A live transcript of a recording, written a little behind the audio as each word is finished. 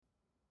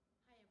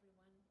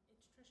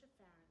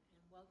Farron,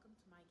 and welcome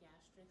to my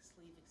gastric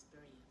sleeve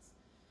experience.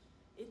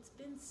 It's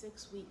been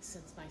 6 weeks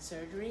since my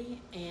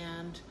surgery,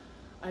 and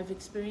I've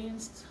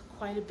experienced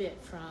quite a bit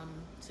from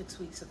 6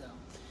 weeks ago.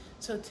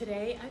 So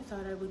today I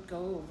thought I would go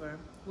over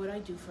what I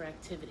do for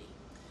activity.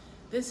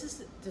 This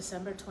is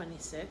December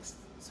 26th,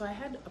 so I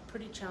had a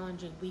pretty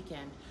challenging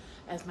weekend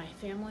as my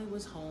family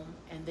was home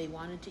and they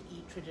wanted to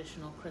eat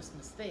traditional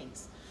Christmas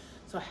things.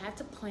 So I had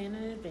to plan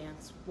in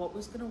advance what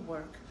was going to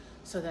work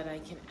so that I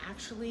can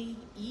actually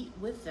eat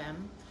with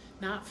them,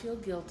 not feel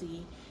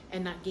guilty,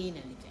 and not gain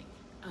anything.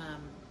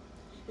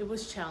 It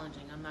was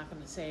challenging. I'm not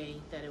going to say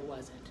that it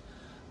wasn't.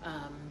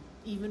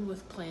 Even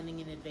with planning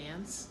in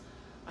advance,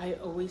 I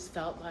always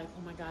felt like,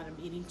 oh my God, I'm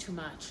eating too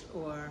much,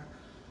 or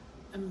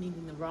I'm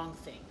eating the wrong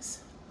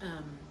things.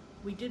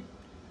 We did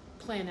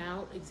plan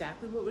out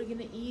exactly what we're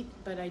going to eat,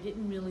 but I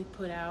didn't really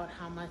put out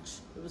how much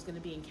it was going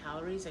to be in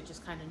calories. I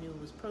just kind of knew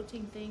it was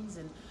protein things,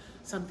 and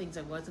some things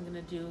I wasn't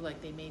going to do,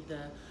 like they made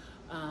the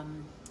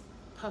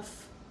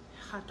puff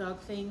hot dog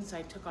things.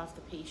 I took off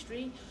the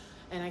pastry,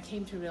 and I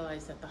came to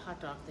realize that the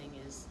hot dog thing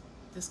is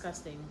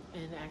disgusting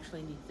and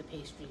actually needs the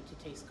pastry to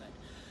taste good.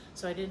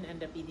 So I didn't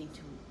end up eating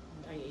two.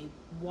 I ate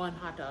one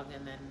hot dog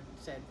and then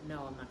said,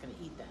 no, I'm not going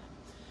to eat that.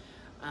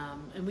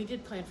 And we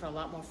did plan for a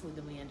lot more food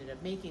than we ended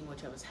up making,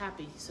 which I was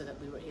happy, so that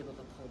we were able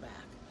to pull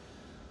back.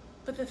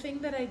 But the thing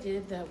that I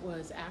did that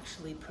was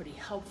actually pretty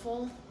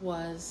helpful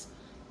was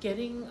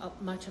getting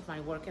much of my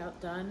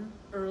workout done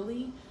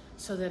early,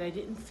 so that I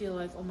didn't feel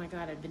like, oh my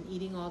God, I've been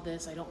eating all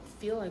this, I don't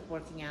feel like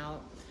working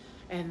out,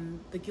 and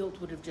the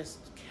guilt would have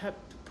just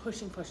kept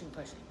pushing.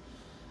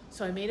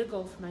 So I made a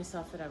goal for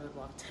myself that I would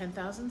walk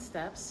 10,000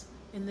 steps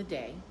in the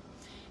day,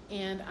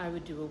 and I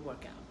would do a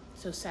workout.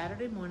 So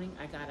Saturday morning,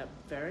 I got up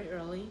very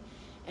early,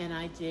 and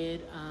I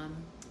did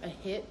a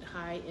HIIT,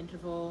 high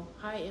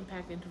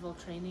impact interval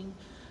training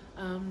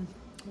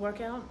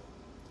workout.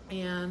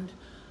 And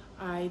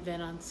I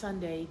then on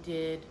Sunday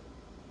did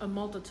a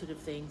multitude of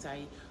things.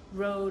 I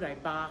rode, I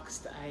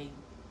boxed, I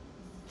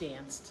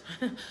danced.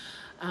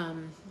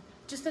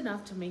 Just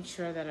enough to make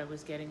sure that I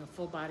was getting a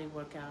full body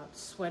workout,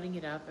 sweating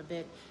it up a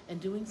bit,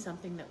 and doing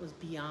something that was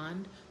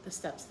beyond the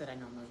steps that I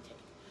normally take.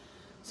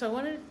 So I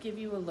wanted to give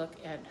you a look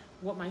at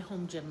what my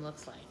home gym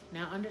looks like.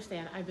 Now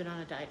understand, I've been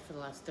on a diet for the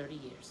last 30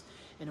 years.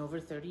 And over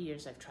 30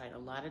 years, I've tried a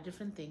lot of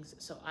different things.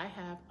 So I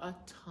have a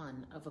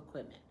ton of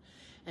equipment.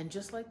 And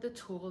just like the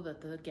tool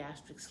that the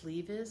gastric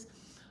sleeve is,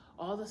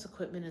 all this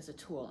equipment is a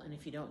tool. And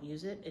if you don't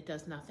use it, it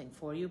does nothing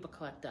for you but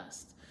collect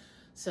dust.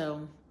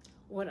 So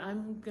what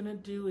I'm gonna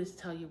do is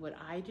tell you what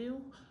I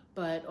do,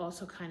 but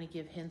also kind of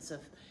give hints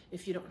of,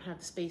 if you don't have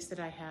the space that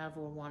I have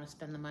or want to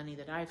spend the money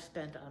that I've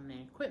spent on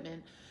my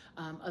equipment,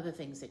 other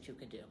things that you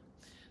could do.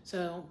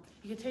 So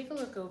you can take a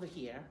look over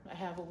here. I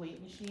have a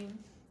weight machine,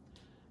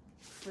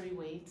 free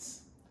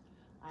weights.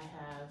 I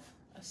have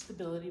a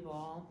stability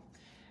ball.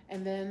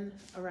 And then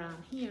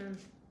around here,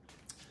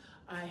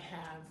 I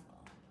have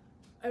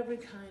every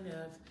kind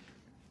of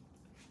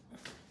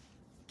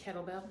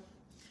kettlebell.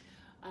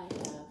 I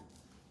have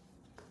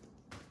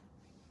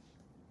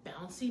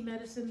bouncy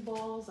medicine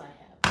balls, I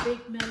have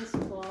big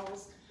medicine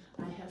balls,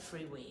 I have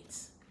free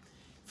weights.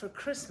 For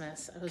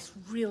Christmas, I was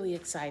really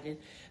excited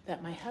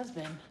that my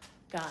husband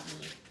got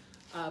me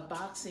a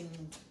boxing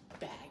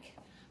bag.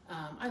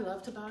 I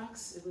love to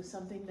box. It was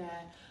something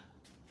that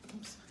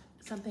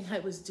I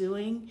was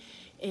doing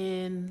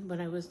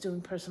when I was doing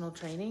personal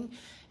training,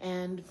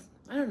 and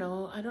I don't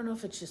know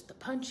if it's just the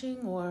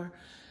punching or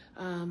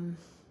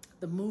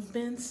the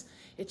movements.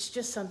 It's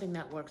just something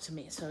that worked to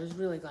me, so I was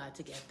really glad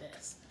to get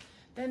this.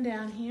 Then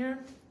down here,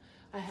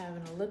 I have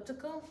an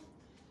elliptical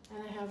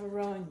and I have a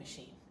rowing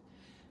machine.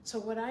 So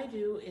what I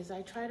do is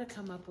I try to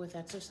come up with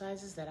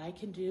exercises that I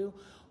can do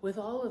with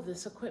all of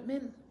this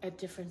equipment at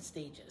different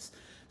stages.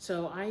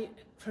 So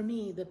for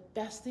me, the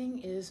best thing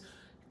is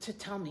to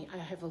tell me, I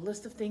have a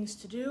list of things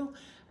to do.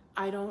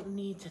 I don't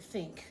need to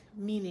think,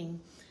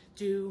 meaning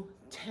do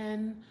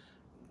 10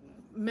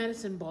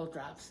 medicine ball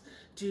drops,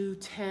 do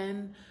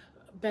 10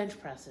 bench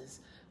presses,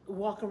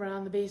 walk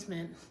around the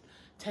basement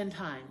 10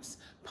 times,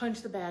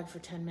 punch the bag for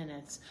 10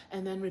 minutes,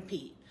 and then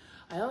repeat.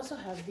 I also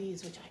have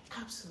these, which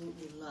I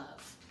absolutely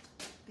love.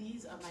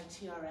 These are my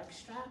TRX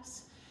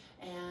straps,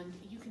 and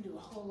you can do a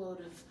whole load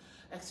of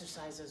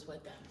exercises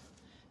with them.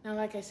 Now,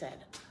 like I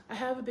said, I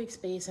have a big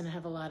space and I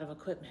have a lot of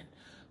equipment,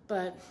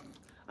 but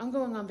I'm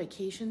going on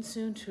vacation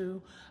soon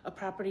to a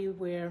property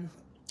where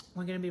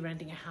we're going to be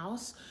renting a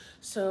house.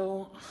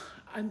 So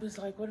I was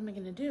like, what am I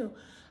going to do?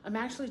 I'm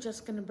actually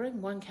just going to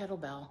bring one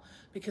kettlebell,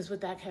 because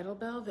with that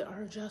kettlebell, there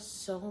are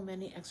just so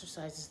many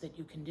exercises that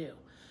you can do.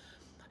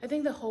 I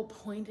think the whole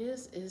point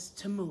is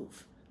to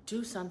move,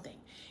 do something.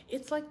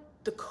 It's like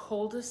the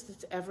coldest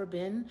it's ever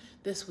been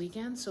this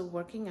weekend, so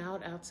working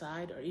out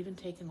outside or even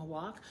taking a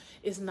walk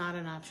is not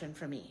an option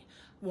for me.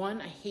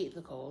 One, I hate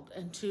the cold,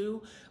 and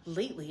two,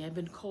 lately I've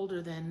been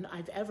colder than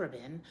I've ever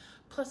been.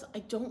 Plus, I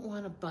don't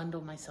want to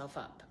bundle myself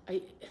up.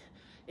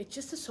 It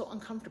just is so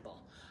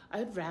uncomfortable.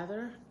 I'd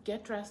rather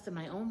get dressed in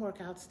my own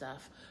workout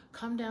stuff,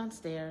 come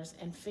downstairs,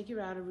 and figure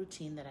out a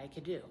routine that I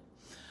could do.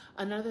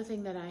 Another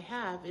thing that I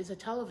have is a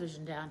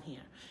television down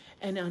here.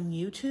 And on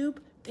YouTube,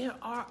 there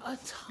are a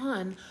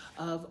ton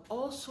of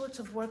all sorts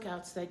of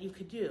workouts that you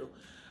could do.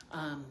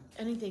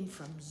 Anything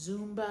from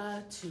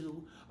Zumba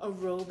to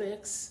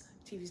aerobics.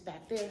 TV's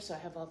back there, so I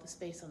have all the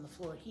space on the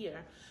floor here.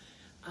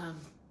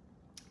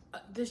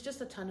 There's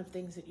just a ton of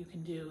things that you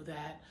can do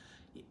that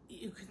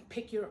you can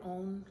pick your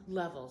own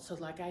level. So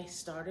like I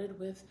started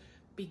with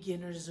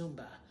beginner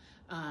Zumba,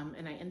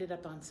 and I ended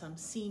up on some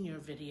senior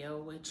video,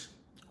 which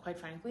quite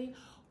frankly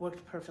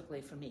worked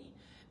perfectly for me.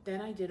 Then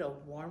I did a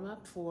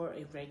warm-up for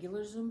a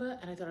regular Zumba,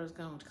 and I thought I was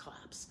going to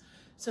collapse.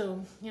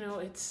 So, you know,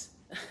 it's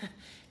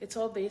it's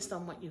all based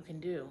on what you can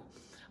do.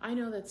 I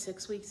know that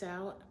 6 weeks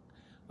out,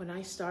 when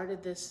I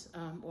started this,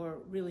 or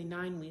really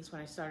 9 weeks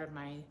when I started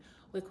my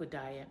liquid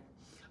diet,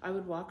 I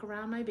would walk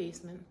around my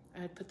basement.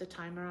 I'd put the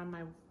timer on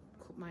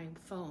my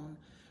phone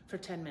for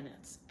 10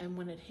 minutes. And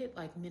when it hit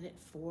like minute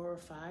 4 or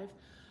 5,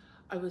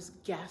 I was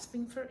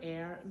gasping for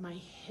air. My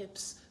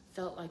hips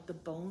felt like the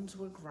bones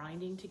were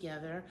grinding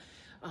together.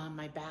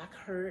 My back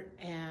hurt,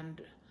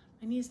 and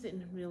my knees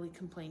didn't really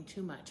complain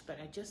too much, but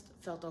I just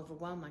felt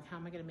overwhelmed, like how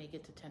am I gonna make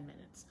it to 10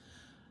 minutes?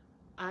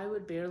 I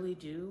would barely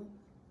do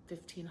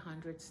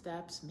 1,500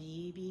 steps,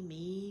 maybe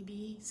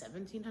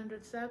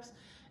 1,700 steps,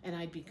 and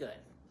I'd be good.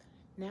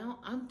 Now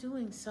I'm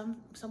doing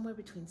somewhere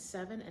between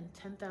 7,000 and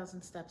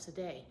 10,000 steps a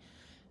day.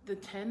 The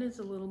 10 is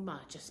a little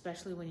much,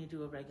 especially when you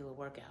do a regular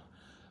workout.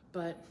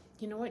 But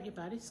you know what? Your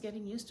body's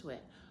getting used to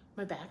it.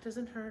 My back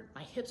doesn't hurt.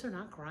 My hips are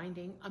not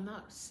grinding. I'm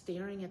not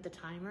staring at the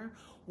timer,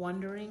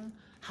 wondering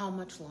how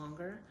much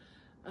longer.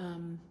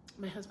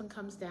 My husband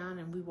comes down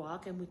and we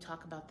walk and we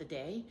talk about the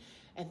day,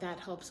 and that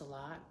helps a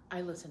lot. I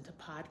listen to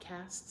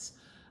podcasts.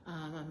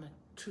 I'm a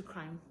true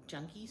crime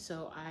junkie,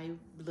 so I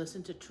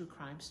listen to true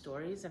crime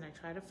stories, and I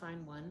try to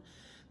find one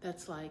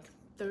that's like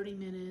 30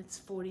 minutes,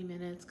 40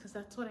 minutes, because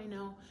that's what I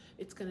know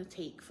it's going to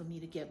take for me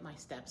to get my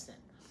steps in.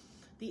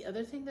 The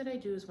other thing that I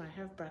do is when I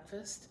have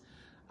breakfast,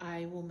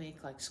 I will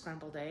make like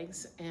scrambled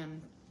eggs,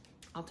 and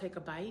I'll take a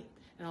bite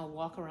and I'll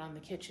walk around the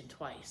kitchen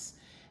twice,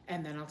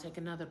 and then I'll take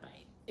another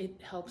bite. It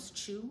helps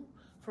chew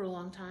for a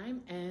long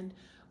time, and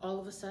all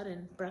of a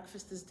sudden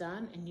breakfast is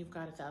done and you've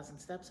got 1,000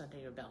 steps under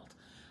your belt.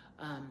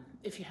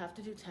 If you have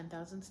to do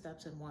 10,000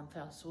 steps in one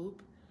fell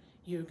swoop,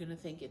 you're gonna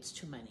think it's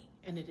too many,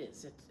 and it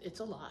is. It's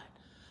a lot.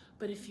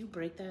 But if you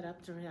break that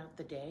up throughout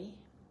the day,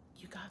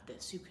 you got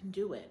this. You can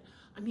do it.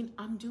 I mean,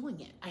 I'm doing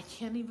it. I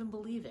can't even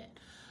believe it.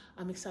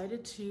 I'm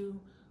excited to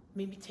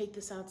maybe take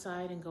this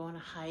outside and go on a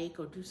hike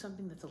or do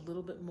something that's a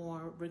little bit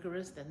more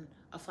rigorous than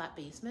a flat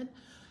basement.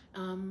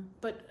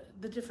 But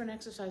the different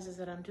exercises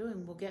that I'm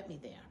doing will get me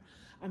there.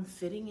 I'm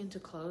fitting into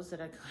clothes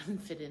that I couldn't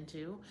fit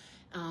into,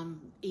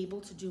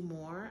 able to do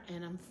more,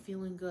 and I'm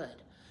feeling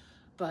good.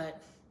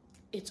 But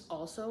it's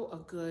also a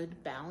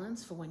good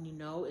balance for when you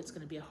know it's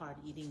going to be a hard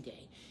eating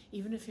day.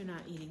 Even if you're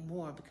not eating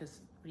more, because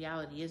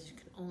reality is you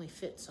can only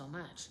fit so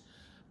much,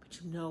 but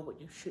you know what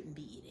you shouldn't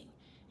be eating.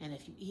 And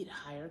if you eat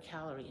higher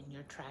calorie and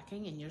you're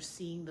tracking and you're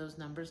seeing those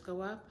numbers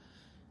go up,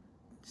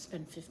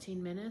 spend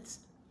 15 minutes,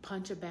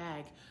 punch a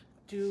bag,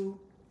 do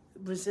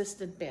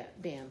resistant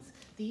bands.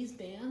 These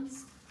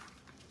bands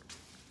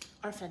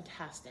are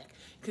fantastic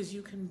because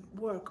you can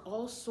work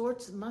all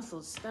sorts of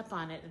muscles, step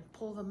on it and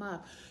pull them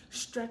up,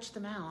 stretch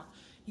them out.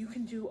 You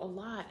can do a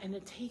lot and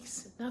it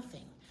takes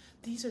nothing.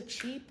 These are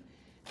cheap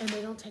and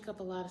they don't take up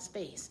a lot of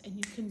space, and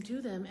you can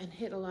do them and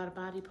hit a lot of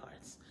body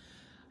parts.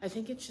 I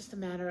think it's just a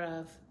matter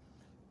of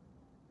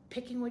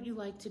picking what you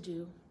like to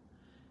do.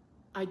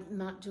 I'm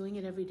not doing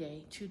it every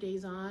day. 2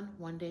 days on,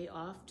 1 day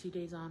off, 2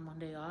 days on, 1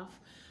 day off.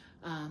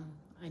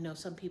 I know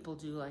some people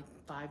do like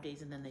 5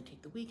 days and then they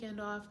take the weekend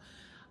off.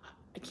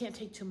 I can't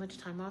take too much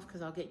time off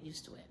because I'll get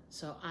used to it.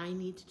 So I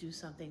need to do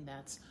something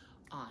that's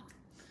on.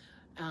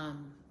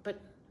 But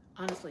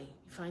honestly,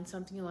 you find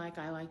something you like.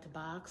 I like to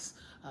box.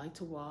 I like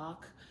to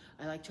walk.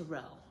 I like to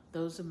row.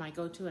 Those are my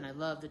go-to, and I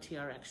love the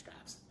TRX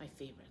straps, my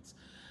favorites.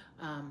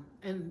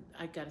 And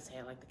I gotta say,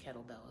 I like the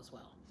kettlebell as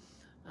well.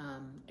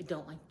 I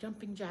don't like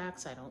jumping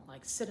jacks. I don't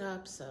like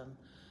sit-ups.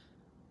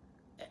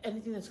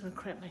 Anything that's gonna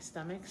cramp my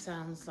stomach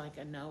sounds like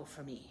a no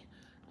for me.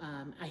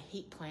 I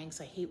hate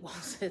planks. I hate wall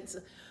sits.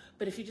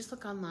 But if you just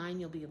look online,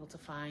 you'll be able to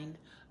find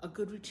a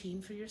good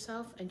routine for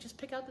yourself and just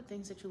pick out the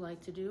things that you like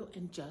to do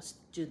and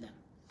just do them.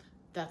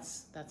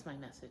 That's my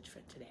message for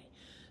today.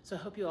 So I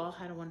hope you all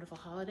had a wonderful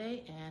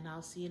holiday, and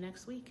I'll see you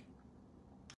next week.